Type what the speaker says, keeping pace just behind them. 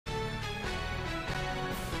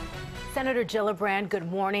Senator Gillibrand,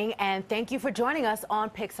 good morning, and thank you for joining us on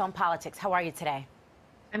Picks on Politics. How are you today?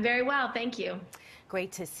 I'm very well, thank you.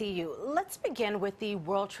 Great to see you. Let's begin with the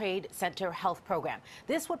World Trade Center Health Program.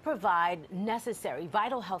 This would provide necessary,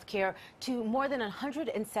 vital health care to more than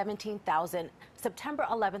 117,000 September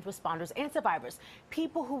 11th responders and survivors,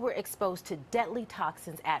 people who were exposed to deadly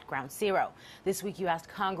toxins at Ground Zero. This week, you asked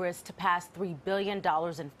Congress to pass $3 billion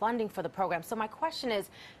in funding for the program. So my question is,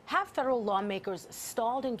 have federal lawmakers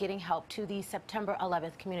stalled in getting help to the September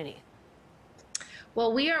 11th community?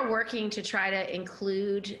 Well, we are working to try to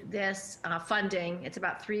include this funding. It's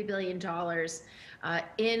about $3 billion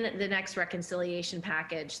in the next reconciliation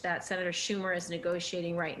package that Senator Schumer is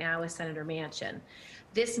negotiating right now with Senator Manchin.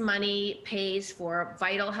 This money pays for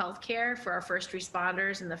vital health care for our first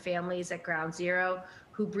responders and the families at Ground Zero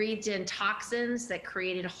who breathed in toxins that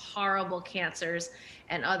created horrible cancers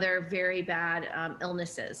and other very bad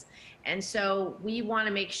illnesses. And so we want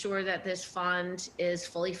to make sure that this fund is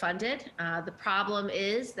fully funded. The problem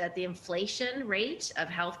is that the inflation rate of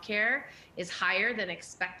healthcare is higher than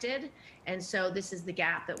expected. And so this is the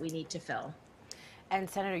gap that we need to fill. And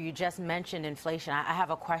Senator, you just mentioned inflation. I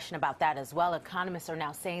have a question about that as well. Economists are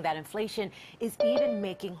now saying that inflation is even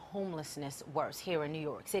making homelessness worse here in New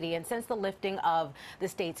York City. And since the lifting of the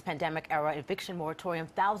state's pandemic-era eviction moratorium,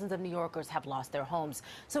 thousands of New Yorkers have lost their homes.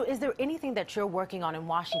 So is there anything that you're working on in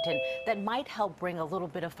Washington that might help bring a little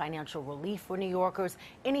bit of financial relief for New Yorkers?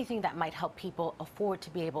 Anything that might help people afford to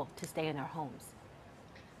be able to stay in their homes?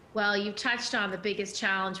 Well, you touched on the biggest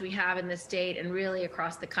challenge we have in the state and really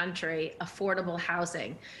across the country, affordable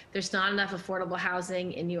housing. There's not enough affordable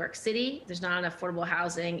housing in New York City. There's not enough affordable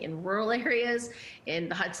housing in rural areas, in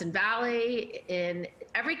the Hudson Valley, in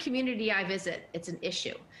every community I visit, it's an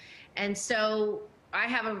issue. And so I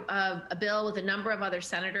have a bill with a number of other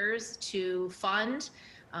senators to fund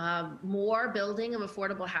more building of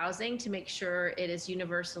affordable housing to make sure it is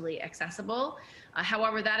universally accessible.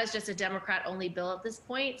 However, that is just a Democrat-only bill at this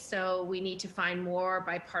point, so we need to find more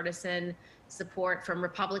bipartisan support from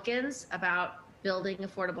Republicans about building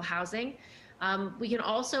affordable housing. We can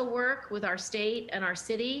also work with our state and our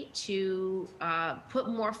city to put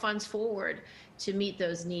more funds forward to meet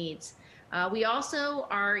those needs. We also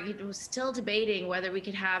are still debating whether we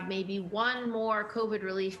could have maybe one more COVID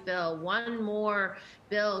relief bill, one more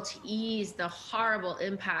bill to ease the horrible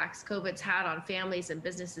impacts COVID's had on families and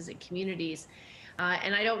businesses and communities.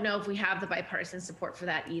 And I don't know if we have the bipartisan support for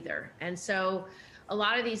that either. And so a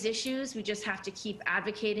lot of these issues, we just have to keep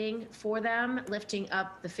advocating for them, lifting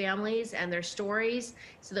up the families and their stories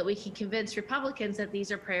so that we can convince Republicans that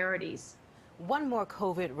these are priorities. One more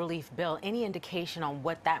COVID relief bill, any indication on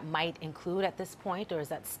what that might include at this point, or is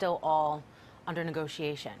that still all under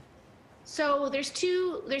negotiation? So there's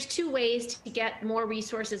two ways to get more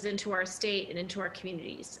resources into our state and into our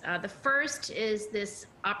communities. The first is this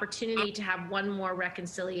opportunity to have one more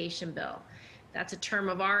reconciliation bill. That's a term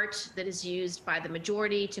of art that is used by the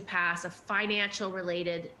majority to pass a financial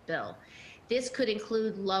related bill. This could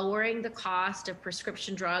include lowering the cost of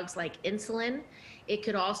prescription drugs like insulin. It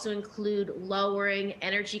could also include lowering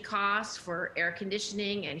energy costs for air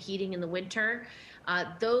conditioning and heating in the winter.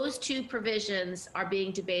 Those two provisions are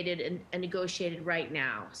being debated and negotiated right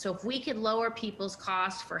now. So if we could lower people's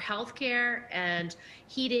costs for healthcare and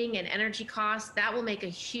heating and energy costs, that will make a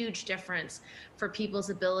huge difference for people's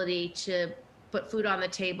ability to put food on the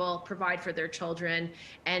table, provide for their children,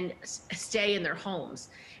 and stay in their homes.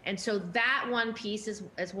 And so that one piece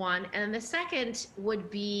is one. And the second would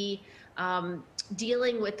be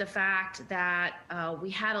dealing with the fact that we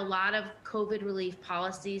had a lot of COVID relief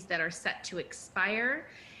policies that are set to expire,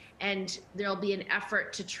 and there'll be an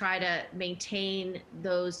effort to try to maintain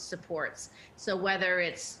those supports. So whether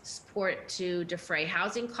it's support to defray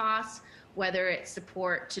housing costs, whether it's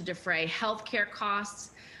support to defray healthcare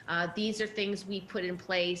costs, these are things we put in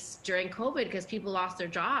place during COVID because people lost their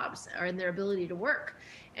jobs or their ability to work.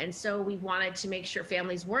 And so we wanted to make sure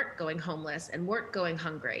families weren't going homeless and weren't going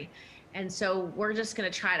hungry. And so we're just going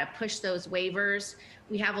to try to push those waivers.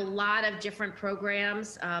 We have a lot of different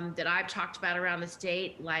programs that I've talked about around the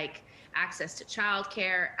state, like access to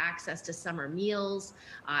childcare, access to summer meals,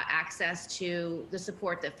 access to the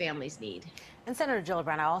support that families need. And Senator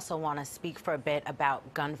Gillibrand, I also want to speak for a bit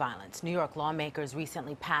about gun violence. New York lawmakers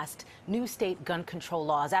recently passed new state gun control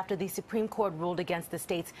laws after the Supreme Court ruled against the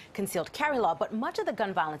state's concealed carry law. But much of the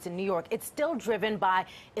gun violence in New York, it's still driven by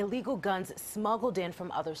illegal guns smuggled in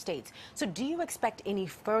from other states. So do you expect any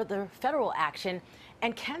further federal action?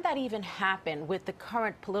 And can that even happen with the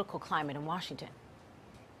current political climate in Washington?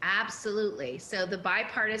 Absolutely. So the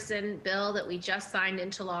bipartisan bill that we just signed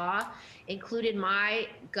into law included my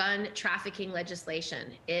gun trafficking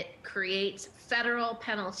legislation. It creates federal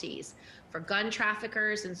penalties for gun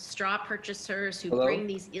traffickers and straw purchasers who bring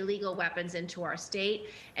these illegal weapons into our state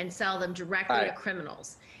and sell them directly to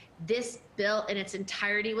criminals. This bill in its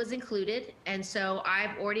entirety was included, and so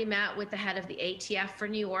I've already met with the head of the ATF for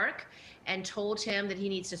New York and told him that he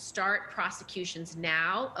needs to start prosecutions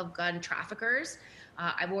now of gun traffickers.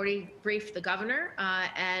 I've already briefed the governor,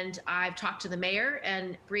 and I've talked to the mayor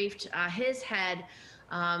and briefed his head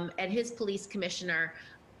and his police commissioner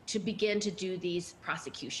to begin to do these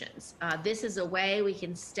prosecutions. This is a way we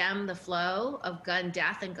can stem the flow of gun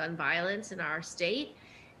death and gun violence in our state,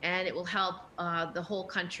 and it will help the whole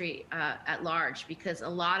country at large, because a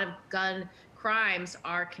lot of gun crimes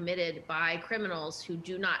are committed by criminals who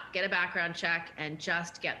do not get a background check and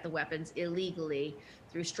just get the weapons illegally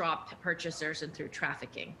through straw purchasers and through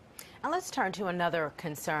trafficking. And let's turn to another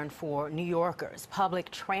concern for New Yorkers, public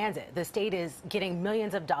transit. The state is getting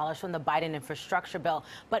millions of dollars from the Biden infrastructure bill,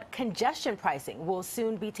 but congestion pricing will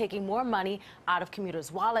soon be taking more money out of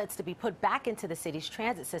commuters' wallets to be put back into the city's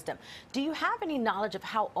transit system. Do you have any knowledge of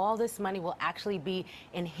how all this money will actually be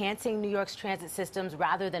enhancing New York's transit systems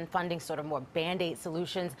rather than funding sort of more Band-Aid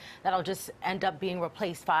solutions that'll just end up being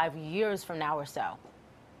replaced 5 years from now or so?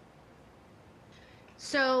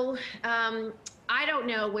 So I don't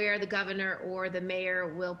know where the governor or the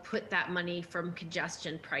mayor will put that money from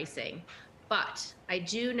congestion pricing, but I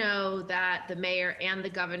do know that the mayor and the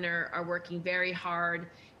governor are working very hard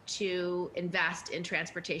to invest in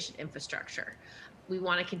transportation infrastructure. We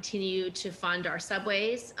want to continue to fund our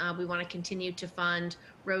subways. We want to continue to fund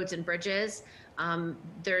roads and bridges.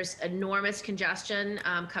 There's enormous congestion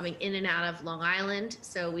coming in and out of Long Island,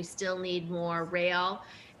 so we still need more rail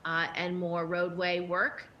and more roadway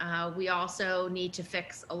work. We also need to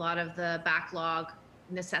fix a lot of the backlog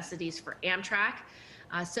necessities for Amtrak.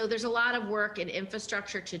 So there's a lot of work in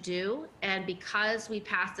infrastructure to do. And because we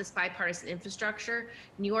passed this bipartisan infrastructure,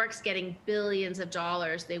 New York's getting billions of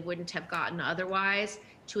dollars they wouldn't have gotten otherwise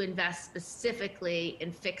to invest specifically in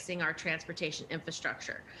fixing our transportation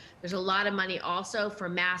infrastructure. There's a lot of money also for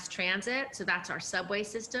mass transit, so that's our subway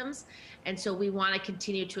systems. And so we want to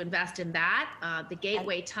continue to invest in that, the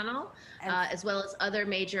Gateway Tunnel, as well as other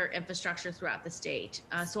major infrastructure throughout the state.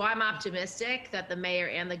 So I'm optimistic that the mayor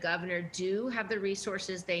and the governor do have the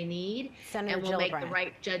resources they need and will make the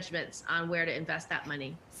right judgments on where to invest that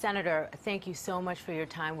money. Senator, thank you so much for your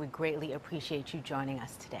time. We greatly appreciate you joining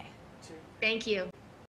us today. Thank you.